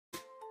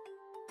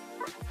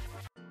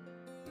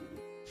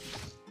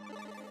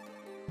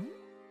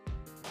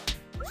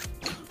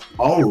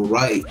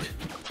Alright,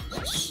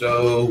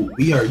 so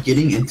we are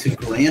getting into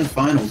grand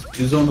finals.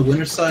 Juzo on the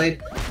winner's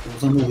side,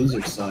 Juzo on the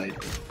loser's side.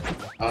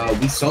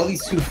 We saw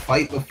these two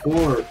fight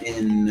before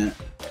in,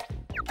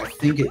 I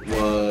think it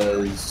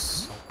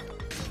was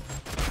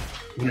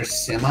winner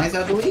semis,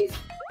 I believe?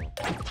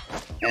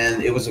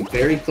 And it was a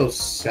very close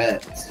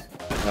set,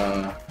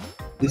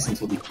 at least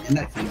until the end,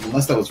 I think,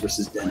 unless that was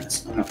versus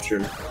Dennis, I'm not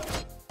sure.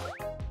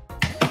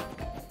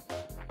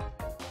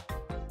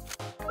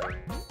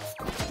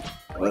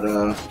 But,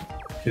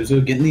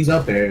 Juzo getting these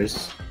up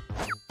airs.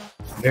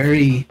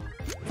 Very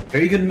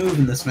good move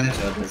in this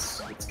matchup.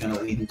 It's gonna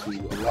lead into a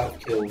lot of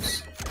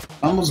kills.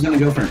 Fumbles gonna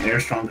go for an air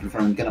strong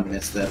confirm, gonna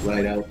miss that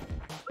right out.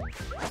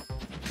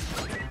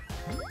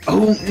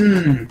 Oh,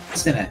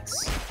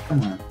 Synex.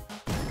 Come on.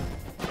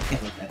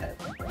 Can't let that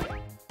happen.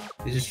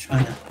 He's just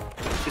trying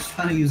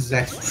to use his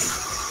action.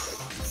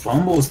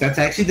 Fumbles, that's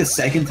actually the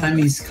second time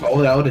he's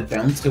called out a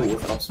down tilt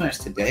with up smash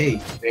today.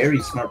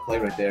 Very smart play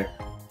right there.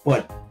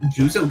 But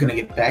Juzo gonna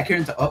get back here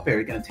into up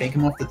air, gonna take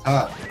him off the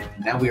top.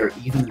 Now we are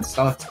even in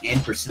stocks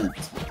and percent.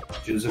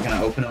 Juzo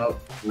gonna open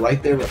up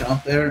right there with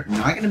up there.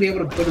 Not gonna be able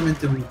to put him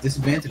into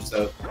disadvantage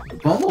though.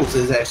 Fumbles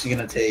is actually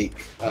gonna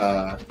take,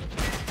 they're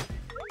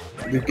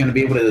gonna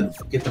be able to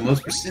get the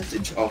most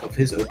percentage off of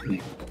his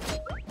opening.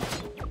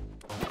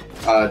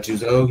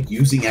 Juzo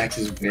using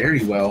axes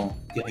very well,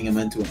 getting him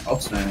into an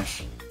up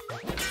smash.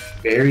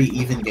 Very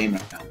even game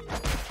right now.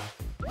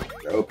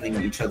 They're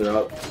opening each other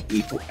up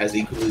as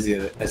equally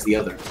as the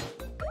other.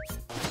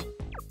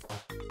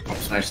 Up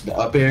smash to the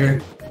up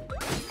air.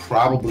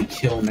 Probably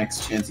kill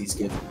next chance he's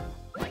given.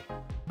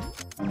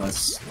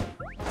 Unless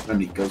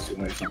somebody goes to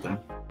him or something.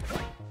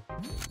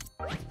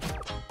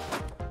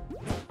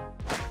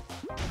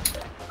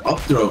 Up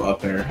throw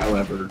up air,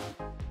 however,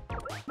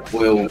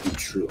 will be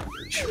true, I'm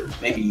pretty sure.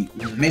 Maybe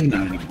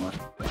not anymore.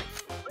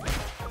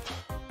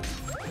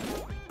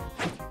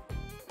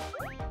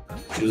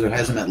 Juzo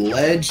has him at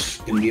ledge,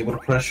 gonna be able to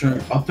pressure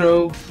him. Up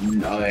throw?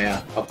 Oh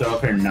yeah, up throw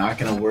up air not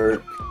gonna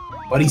work.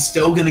 But he's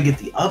still gonna get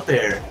the up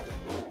air.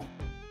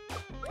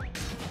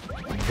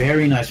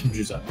 Very nice from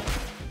Juzo.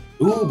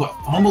 Ooh, but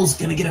Fumbles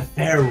gonna get a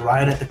fair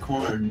right at the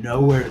corner,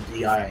 nowhere to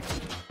DI.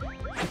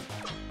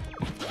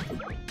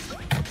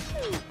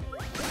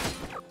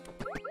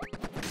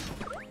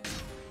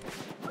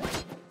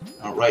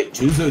 Alright,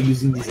 Juzo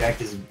using these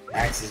axes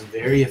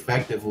very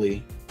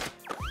effectively.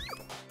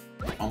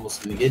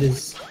 Almost gonna get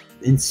his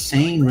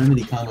insane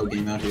remedy combo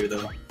game out here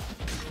though.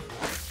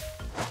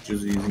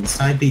 Juzo using the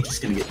side B, just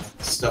gonna get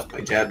stuffed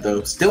by jab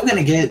though. Still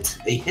gonna get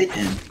a hit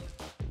in.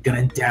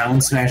 Gonna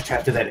down smash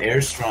tap to that air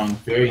strong.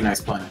 Very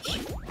nice punish.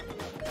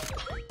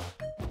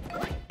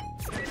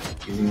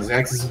 Using his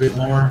axes a bit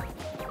more.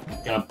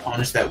 Gonna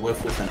punish that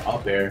whiff with an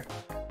up air.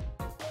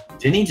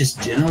 Jenny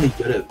just generally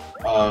good at,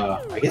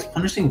 I guess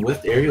punishing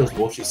whiffed aerials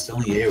while she's still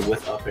in the air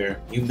with up air.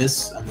 You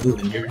miss a move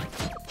and you're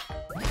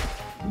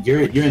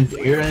in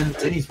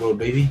Jenny's world,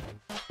 baby.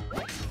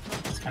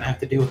 Just kind of have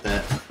to deal with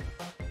that.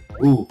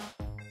 Ooh,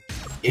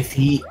 if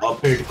he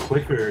up aired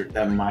quicker,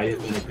 that might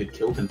have been a good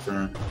kill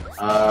confirm.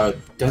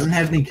 Doesn't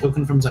have any kill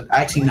confirms.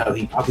 Actually, no,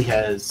 he probably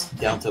has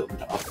down tilt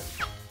into up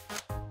air.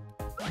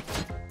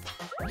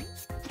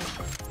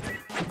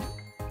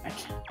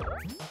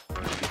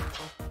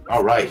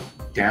 All right.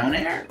 Down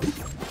air?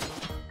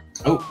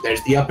 Oh,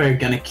 there's the up air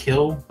gonna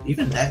kill.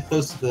 Even that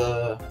close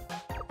to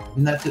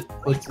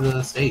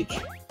the stage.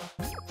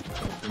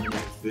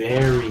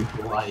 Very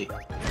light.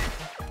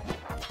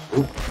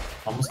 Oh,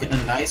 almost getting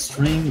a nice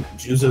string.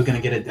 Juzo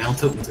gonna get a down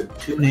tilt into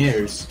two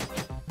nairs.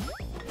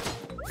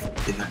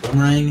 Getting the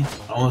boomerang,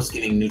 almost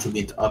getting neutral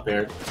beat to up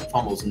air.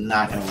 Fumbles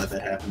not gonna let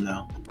that happen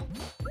though.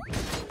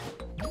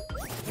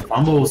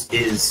 Fumbles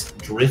is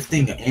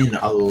drifting in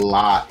a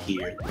lot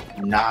here.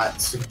 Not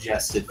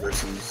suggested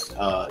versus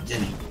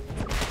Jenny.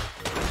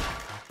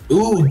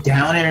 Ooh,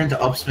 down air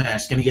into up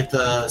smash. Gonna get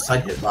the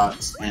side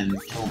hitbox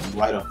and kill him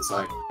right off the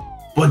side.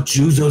 But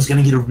Juzo's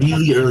gonna get a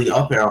really early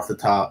up air off the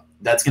top.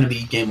 That's gonna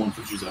be game one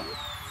for Juzo.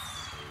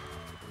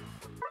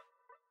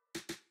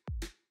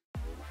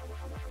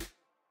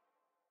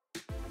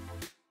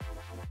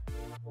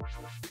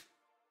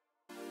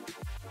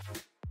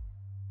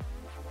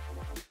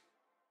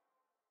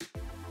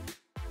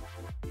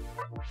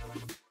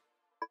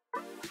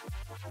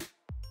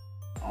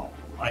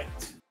 Alright.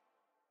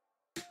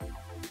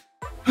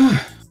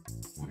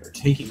 We're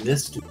taking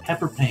this to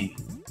Pepper Pain.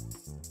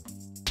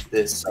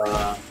 This,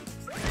 I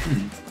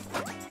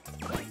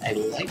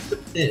like the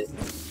pit.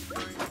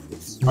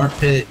 It's smart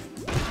pit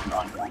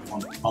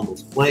on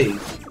Fumbles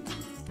plays,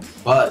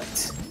 but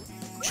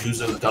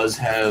Juzo does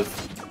have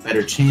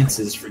better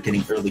chances for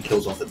getting early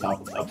kills off the top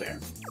with up air.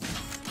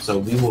 So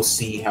we will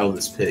see how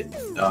this pit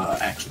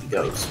actually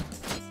goes.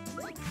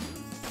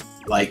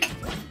 Like,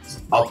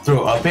 up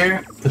throw up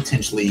air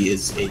potentially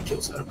is a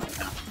kill setup right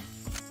now.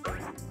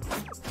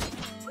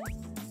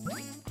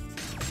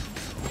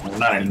 Well,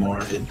 not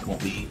anymore. It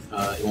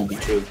won't be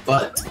true.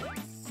 But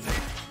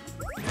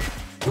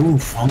ooh,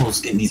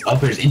 Fumbles getting these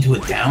up airs into a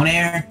down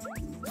air.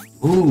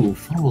 Ooh,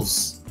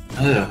 Fumbles.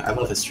 I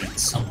love his strength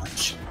so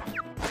much.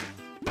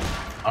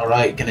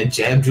 Alright, gonna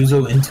jab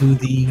Juzo into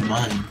the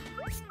mine.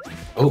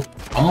 Oh,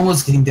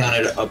 almost getting down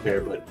at up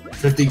air, but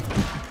drifting.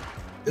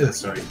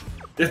 Sorry.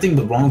 Drifting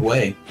the wrong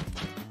way.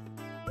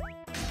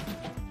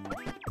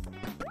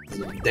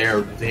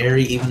 They're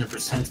very even in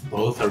percent.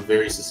 Both are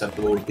very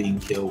susceptible to being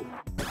killed.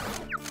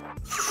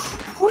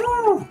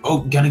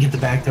 Oh, gonna get the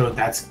back throw.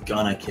 That's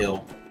gonna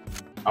kill.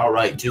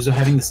 Alright, Juzo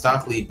having the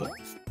stock lead, but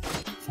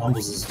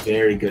Fumbles is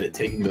very good at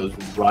taking those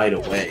right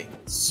away.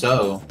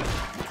 So,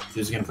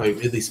 Juzo's gonna play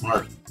really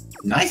smart.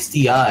 Nice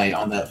DI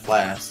on that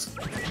flask.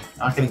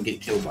 Not gonna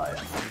get killed by it.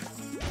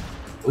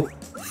 Oh,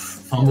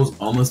 Fumbles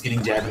almost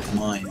getting jabbed into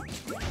mine.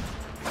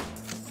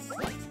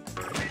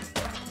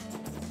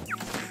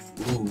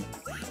 Ooh.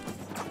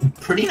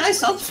 Pretty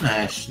nice up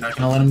smash. Not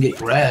gonna let him get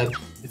grabbed.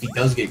 If he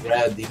does get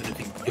grabbed, even if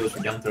he goes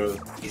for down throw,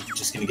 he's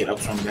just gonna get up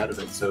strong out of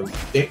it. So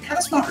they're kind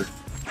of smart,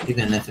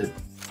 even if it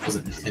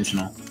wasn't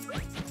intentional.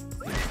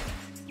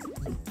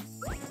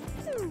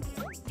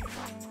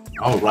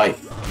 Alright,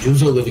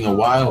 Juzo living a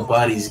while,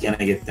 but he's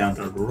gonna get down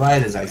throw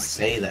right as I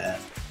say that.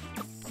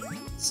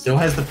 Still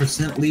has the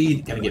percent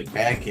lead, gonna get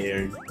back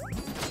aired.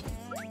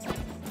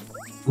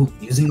 Ooh,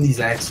 using these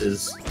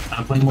axes,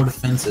 I'm playing more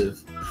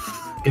defensive.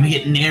 Gonna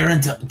get nair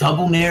into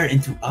double nair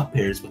into up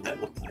airs. What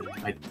that looked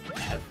like. I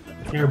have a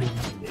terrible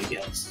memory, I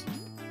guess.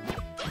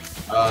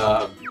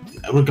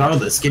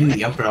 Regardless, getting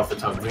the up air off the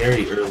top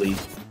very early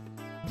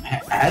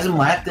has him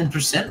lapped in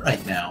percent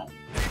right now.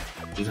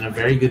 He's in a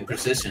very good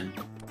position.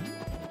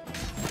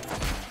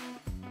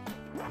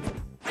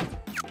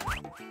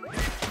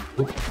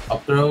 Ooh,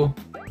 up throw.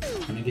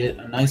 Gonna get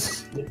a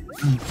nice.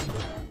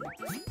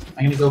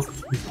 I'm gonna go for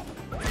 2.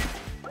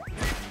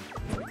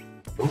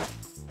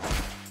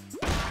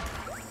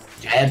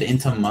 Jab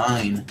into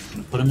mine.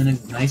 Gonna put him in a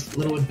nice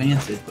little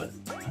advantage, but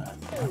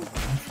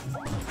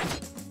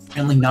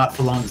apparently not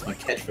for long is my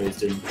catchphrase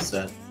during the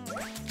set.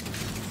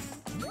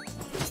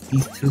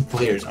 These two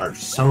players are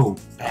so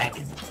back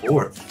and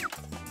forth.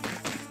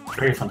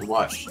 Very fun to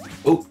watch.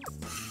 Oh!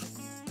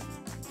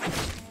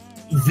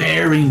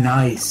 Very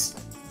nice!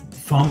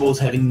 Fumbles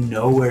having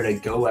nowhere to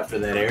go after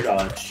that air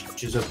dodge.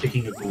 Juzo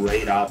picking a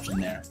great option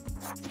there.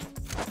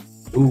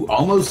 Ooh,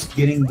 almost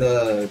getting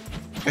the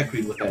tech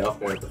read with that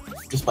up air, but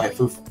just by a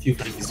few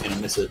frames he's gonna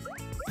miss it.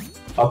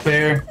 Up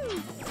air,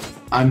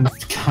 I'm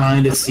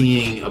kind of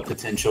seeing a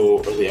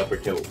potential early upper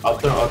kill.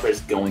 Up air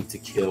is going to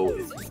kill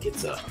if he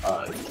gets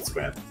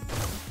grabbed.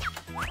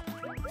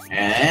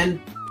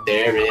 And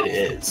there it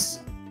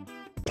is.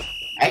 I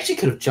actually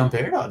could have jump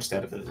air dodged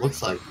out of it, it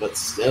looks like, but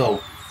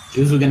still,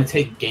 Juzo gonna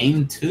take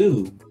game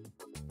 2.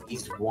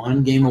 He's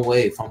 1 game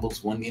away.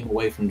 Fumbles 1 game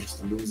away from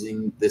just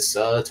losing this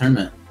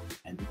tournament,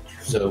 and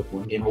Juzo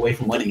 1 game away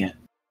from winning it.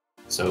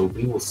 So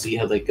we will see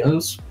how that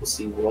goes. We'll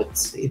see what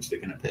stage they're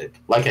gonna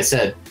pick. Like I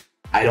said,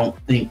 I don't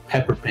think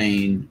Pepper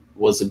Pain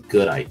was a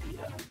good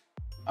idea.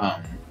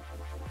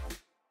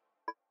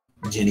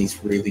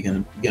 Jenny's really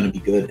gonna be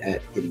good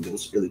at getting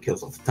those early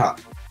kills off the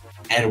top,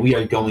 and we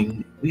are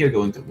going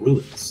to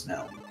Ruins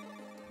now.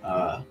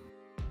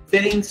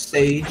 Fitting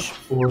stage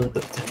for the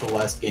potential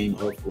last game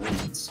of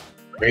Ruins.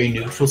 Very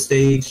neutral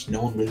stage.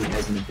 No one really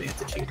has an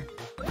advantage here.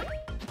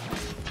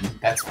 And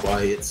that's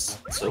why it's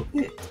so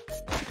big.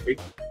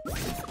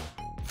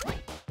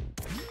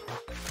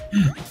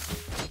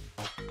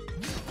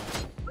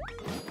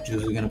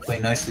 Juzo gonna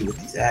play nicely with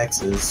these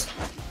axes.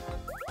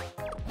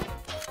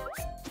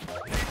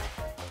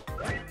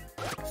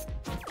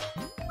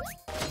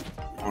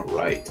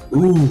 Alright.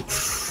 Ooh!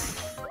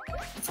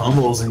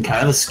 Fumbles in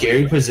kind of a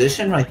scary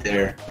position right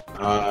there.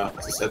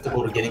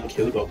 Susceptible to getting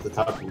killed off the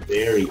top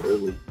very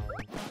early.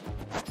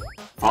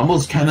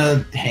 Fumbles kind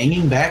of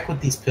hanging back with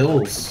these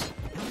pills.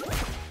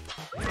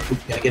 Ooh,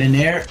 gotta get in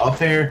there,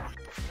 up air.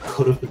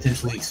 Could have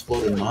potentially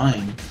exploded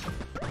mine.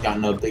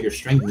 Gotten a bigger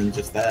strength than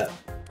just that.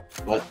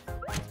 But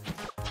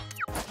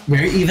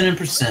very even in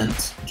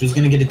percent. Just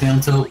gonna get it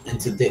down tilt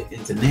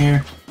into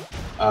nair.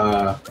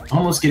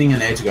 Almost getting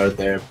an edge guard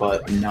there,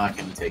 but not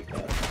gonna take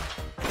that.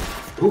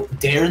 Ooh,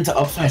 dare into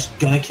up smash,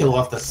 gonna kill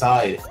off the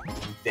side.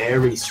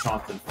 Very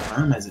strong and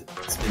firm as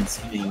it's been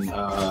seeming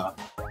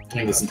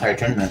during this entire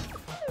tournament.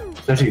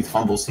 Especially with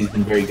Fumbles, he's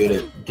been very good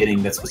at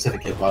getting that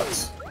specific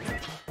hitbox.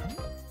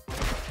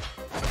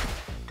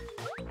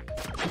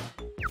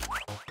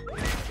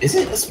 Is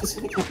it a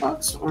specific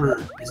hitbox, or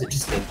is it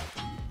just a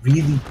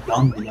really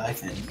dumb DI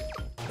thing?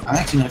 I'm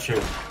actually not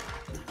sure.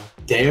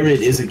 There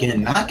it is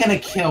again. Not gonna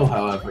kill,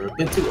 however. A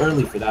bit too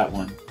early for that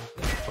one.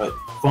 But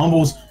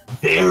Fumbles,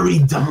 very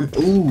dumb.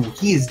 Ooh,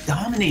 he is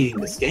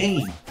dominating this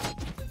game.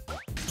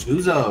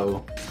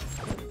 Juzo,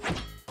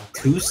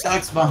 2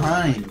 stocks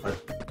behind, but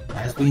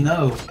as we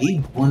know,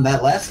 he won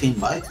that last game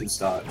by 2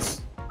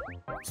 stocks.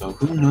 So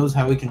who knows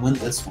how he can win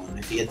this one.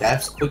 If he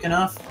adapts quick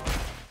enough,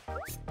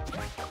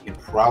 he can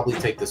probably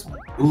take this one.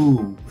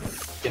 Ooh,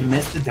 gonna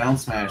miss the down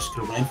smash.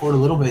 Could have ran forward a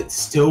little bit.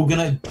 Still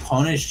gonna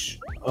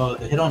punish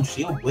the hit on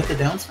shield with the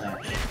down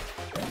smash.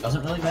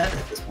 Doesn't really matter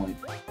at this point.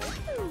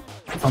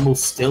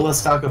 Fumble's still a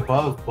stock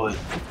above, but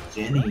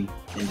Jenny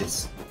can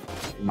just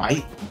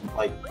might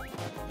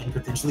and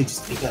potentially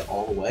just take that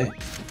all away.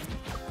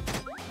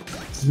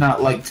 This is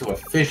not like to a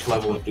fish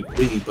level of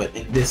degree, but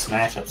in this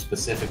matchup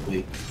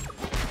specifically,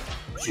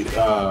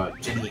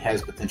 Jenny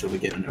has potential to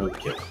get an early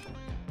kill.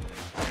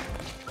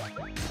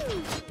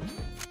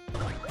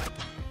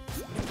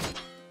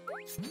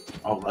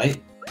 Alright,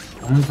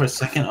 going for a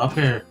second up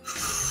air.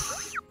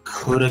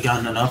 Could have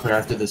gotten an up air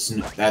after this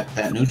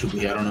that neutral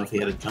B. I don't know if he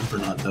had a jump or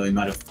not, though. He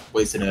might have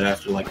wasted it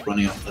after like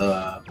running off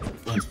the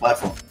Fluent's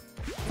platform.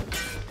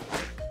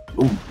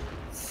 Ooh.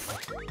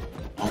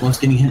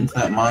 Almost getting hit into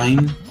that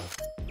mine.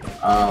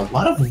 A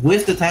lot of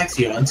whiffed attacks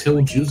here until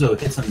Juzo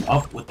hits him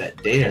up with that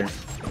dare.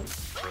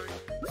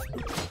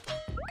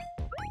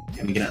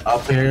 Can we get an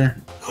up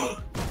air?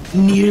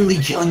 Nearly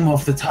killing him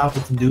off the top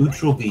with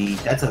neutral B.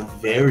 That's a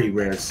very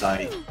rare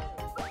sight.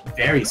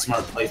 Very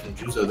smart play from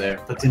Juzo there.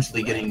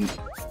 Potentially getting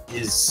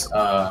his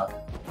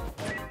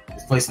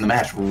place in the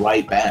match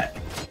right back.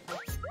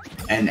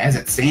 And as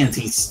it stands,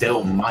 he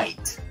still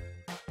might.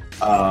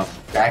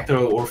 Back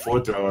throw or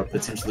forward throw are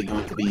potentially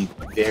going to be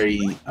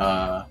very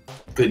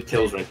good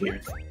kills right here.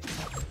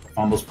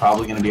 Fumbles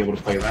probably going to be able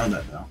to play around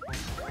that though.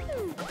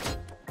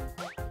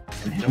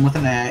 And hit him with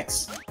an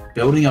axe,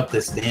 building up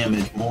this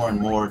damage more and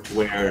more to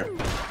where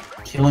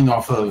killing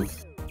off of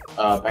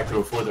back throw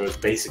or forward throw is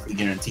basically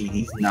guaranteed.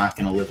 He's not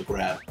going to live a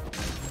grab.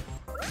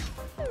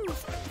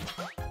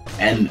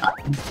 And I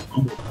think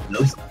Fumbles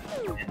knows that.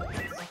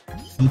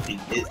 And keeping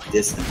his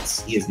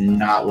distance. He is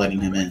not letting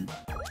him in.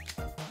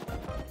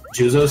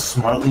 Juzo's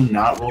smartly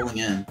not rolling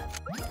in.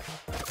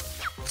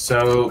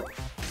 So,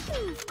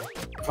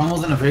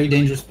 Fumbles in a very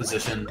dangerous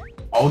position.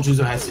 All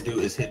Juzo has to do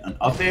is hit an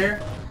up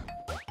air,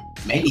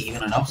 maybe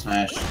even an up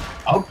smash.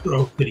 Up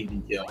throw could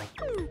even kill.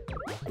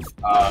 If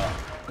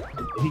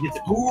he gets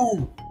it,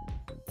 ooh!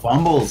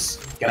 Fumbles.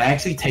 Gonna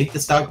actually take the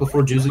stock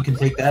before Juzo can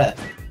take that.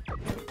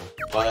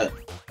 But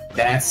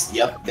that's,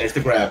 yep, there's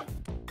the grab.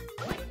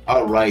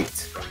 Alright.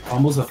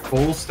 Fumbles a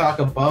full stock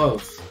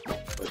above.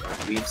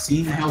 We've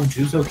seen how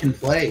Juzo can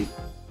play.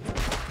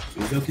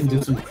 Juzo can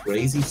do some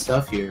crazy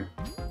stuff here.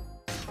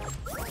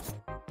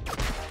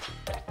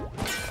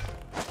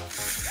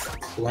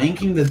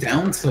 Clanking the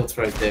down tilts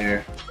right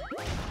there.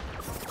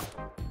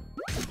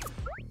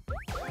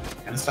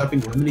 Kind of stopping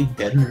Remedy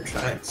dead in her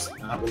tracks.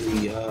 Not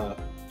really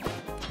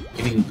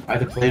giving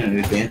either player an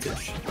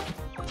advantage.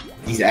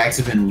 These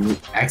axes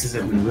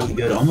have been really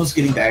good. Almost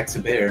getting back to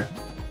bear.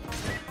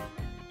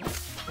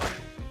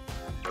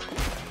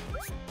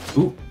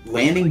 Ooh.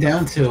 Landing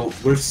down tilt,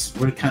 we're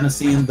kind of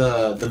seeing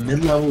the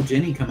mid-level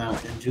Jenny come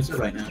out in Juzo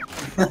right now.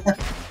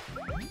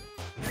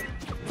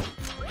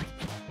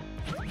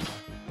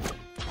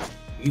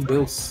 We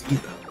will see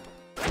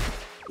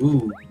though.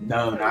 Ooh,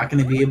 no, not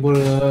gonna be able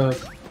to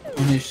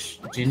punish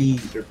Jenny,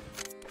 or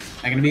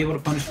not gonna be able to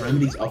punish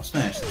Remedy's up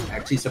smash. It's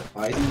actually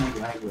surprisingly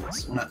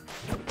lagless. Well, not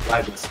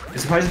lagless.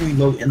 It's surprisingly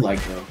low in lag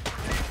though.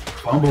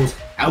 Fumbles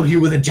out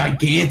here with a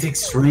gigantic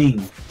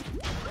string.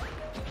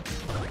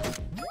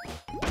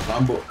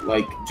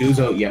 Like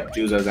Juzo, yep,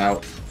 Juzo's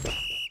out.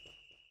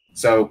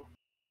 So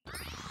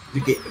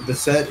the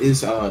set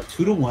is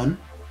 2-1.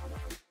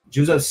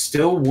 Juzo's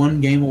still one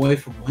game away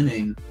from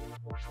winning.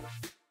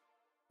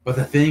 But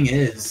the thing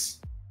is,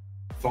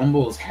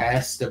 Fumbles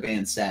has to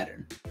ban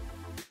Saturn.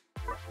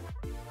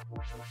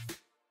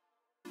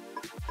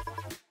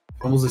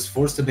 Fumbles is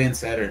forced to ban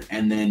Saturn,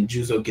 and then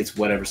Juzo gets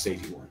whatever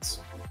stage he wants.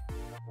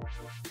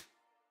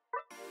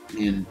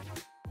 And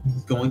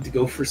he's going to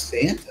go for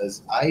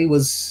Santa's. I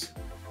was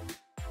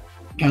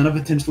kind of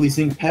potentially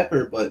seeing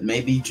Pepper, but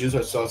maybe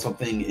Juzo saw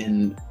something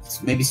in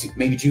maybe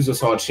Juzo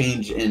saw a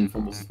change in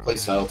Fumbles'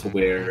 playstyle to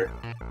where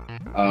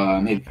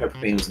maybe Pepper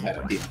Pain was a bad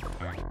idea,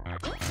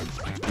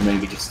 or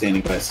maybe just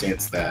standing by a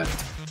stance that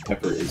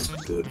Pepper is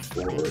good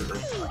for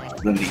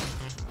Remedy.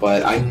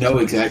 But I know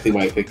exactly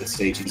why he picked the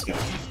stage he's going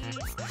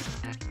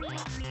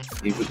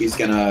to. He's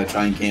gonna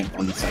try and camp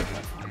on the side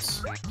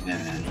platforms,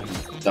 and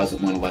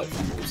doesn't want to let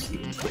Fumbles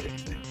even play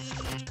anything.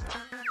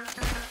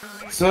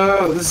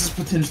 So this is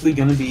potentially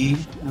going to be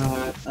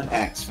an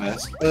axe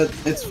fest, but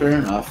it's fair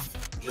enough.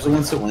 Juzo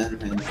wants to win,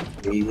 and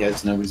he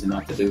has no reason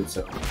not to do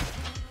so.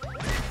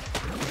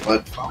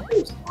 But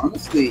Fumbles,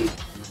 honestly,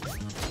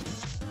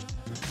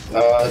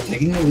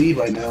 taking the lead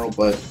right now,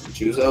 but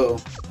Juzo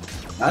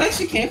not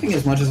actually camping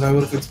as much as I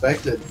would have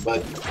expected,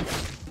 but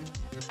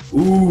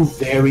ooh,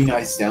 very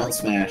nice down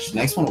smash.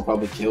 Next one will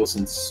probably kill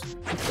since,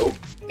 oh,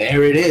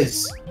 there it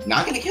is.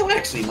 Not going to kill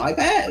actually, my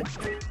bad.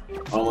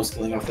 Almost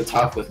killing off the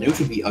top with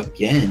neutral B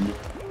again.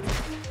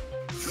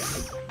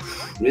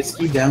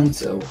 Risky down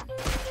tilt.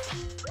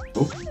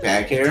 Oh,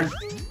 back air.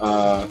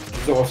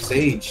 Juzo off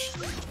stage.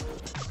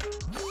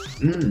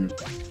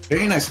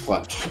 Very nice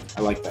clutch.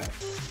 I like that.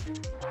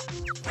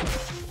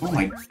 Oh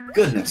my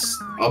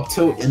goodness. Up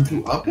tilt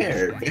into up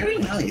air. Very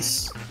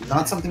nice.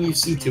 Not something you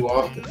see too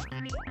often.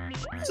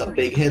 It's a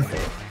big hit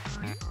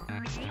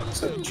though.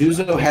 So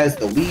Juzo has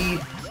the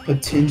lead,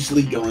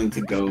 potentially going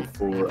to go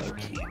for a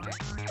camp,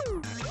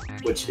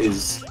 which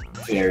is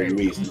very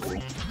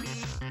reasonable.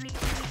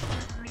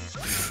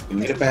 We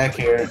made it back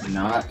here,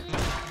 not.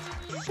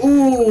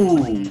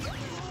 Ooh!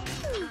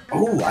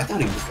 Oh, I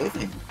thought he was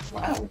living.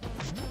 Wow.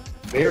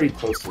 very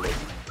close to it,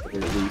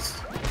 at least.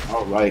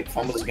 Alright,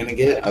 Fumbles gonna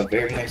get a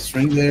very nice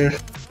string there.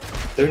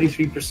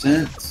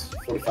 33%,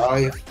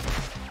 45.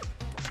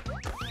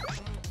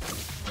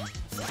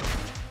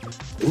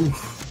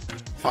 Oof.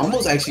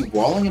 Fumbles actually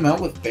walling him out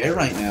with Bear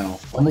right now.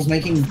 Fumbles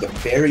making the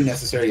very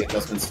necessary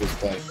adjustments to his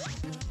play.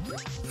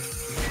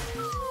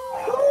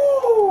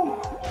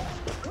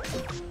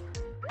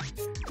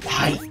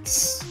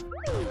 Nice!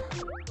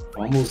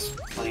 Fumbles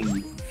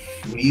playing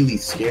really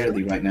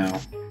scarily right now.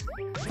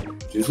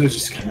 Juzo's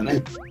just kind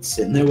of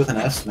sitting there with an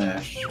F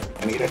smash.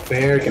 Gonna get a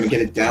fair, gonna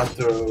get a down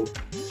throw.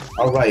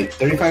 Alright,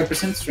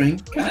 35% string,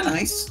 kind of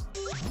nice.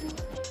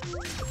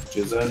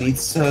 Juzo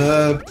needs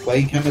to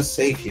play kind of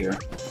safe here.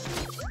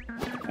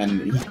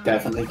 And he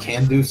definitely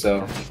can do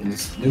so in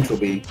this neutral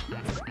B.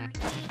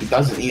 He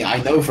doesn't,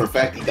 I know for a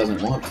fact he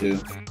doesn't want to.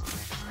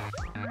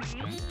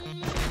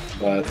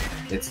 But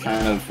it's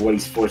kind of what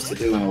he's forced to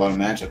do in a lot of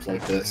matchups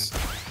like this.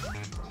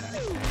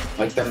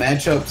 Like the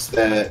matchups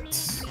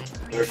that...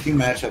 There are a few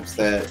matchups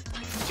that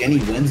Jenny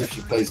wins if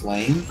she plays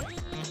lane,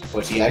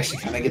 but she actually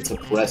kind of gets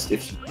oppressed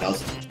if she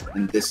doesn't.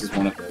 And this is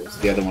one of those.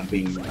 The other one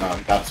being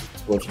Goddess of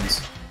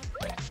Explosions.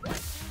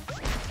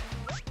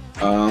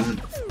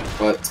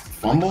 But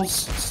Fumbles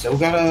still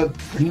got a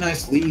pretty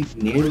nice lead,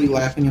 nearly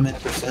lapping him in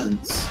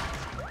percents.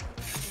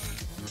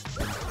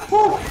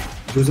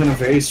 He was in a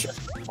very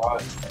stressful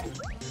spot.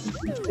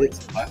 He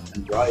hits left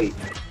and right,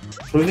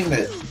 proving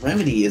that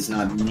Remedy is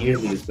not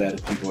nearly as bad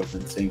as people have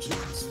been saying she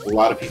is. A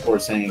lot of people are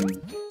saying,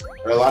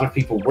 or a lot of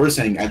people were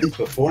saying, at least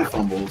before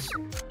Fumbles,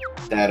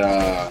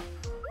 that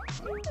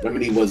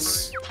Remedy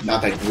was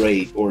not that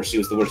great, or she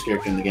was the worst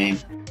character in the game.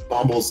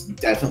 Fumbles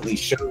definitely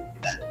showed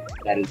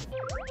that is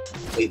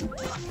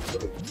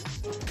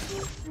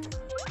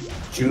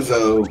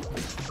Juzo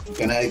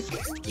gonna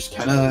just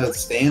kind of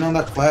staying on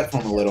that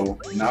platform a little,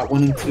 not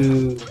wanting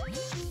to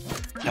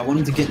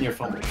get near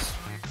Fumbles,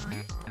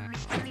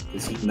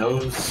 because he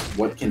knows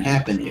what can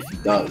happen if he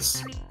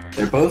does.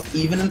 They're both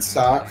even in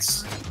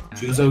stocks.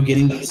 Juzo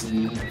getting these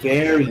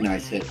very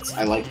nice hits.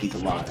 I like these a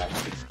lot,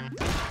 actually.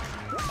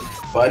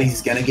 But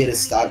he's gonna get his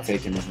stock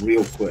taken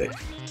real quick.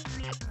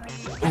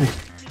 Ooh,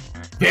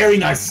 very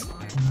nice.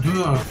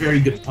 Very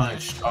good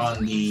punch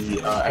on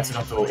the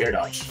accidental air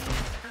dodge.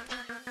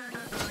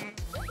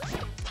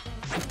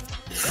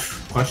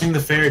 Clutching the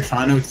fair,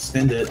 trying to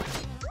extend it.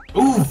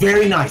 Ooh,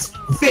 very nice.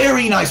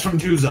 Very nice from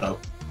Juzo.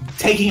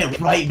 Taking it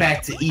right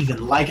back to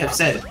even. Like I've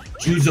said,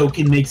 Juzo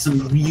can make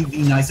some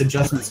really nice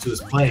adjustments to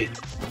his play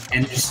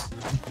and just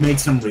make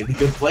some really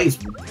good plays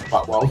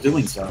while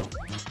doing so.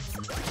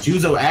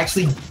 Juzo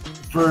actually,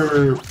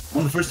 for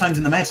one of the first times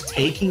in the match,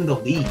 taking the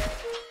lead.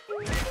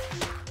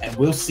 And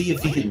we'll see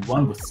if he can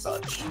run with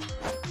such.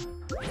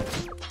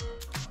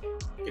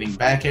 Getting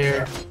back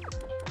air.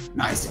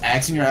 Nice.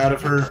 Axing her out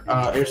of her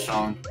air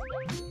strong.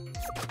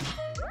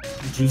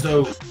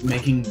 Juzo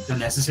making the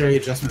necessary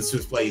adjustments to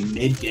his play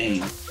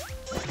mid-game.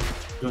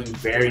 Doing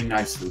very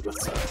nicely with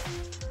such.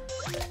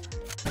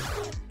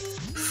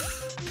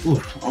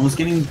 Ooh, almost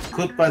getting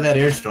clipped by that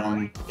air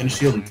strong. Gonna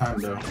shield in time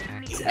though.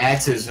 These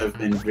axes have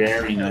been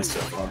very nice so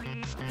far.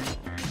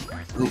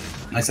 Ooh,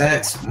 nice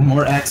axe.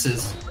 More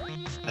axes.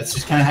 That's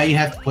just kind of how you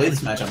have to play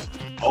this matchup.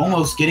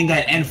 Almost getting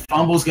that, and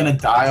Fumble's gonna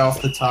die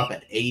off the top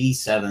at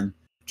 87.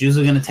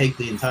 Juzo gonna take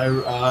the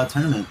entire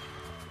tournament.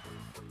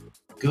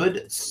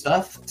 Good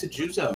stuff to Juzo.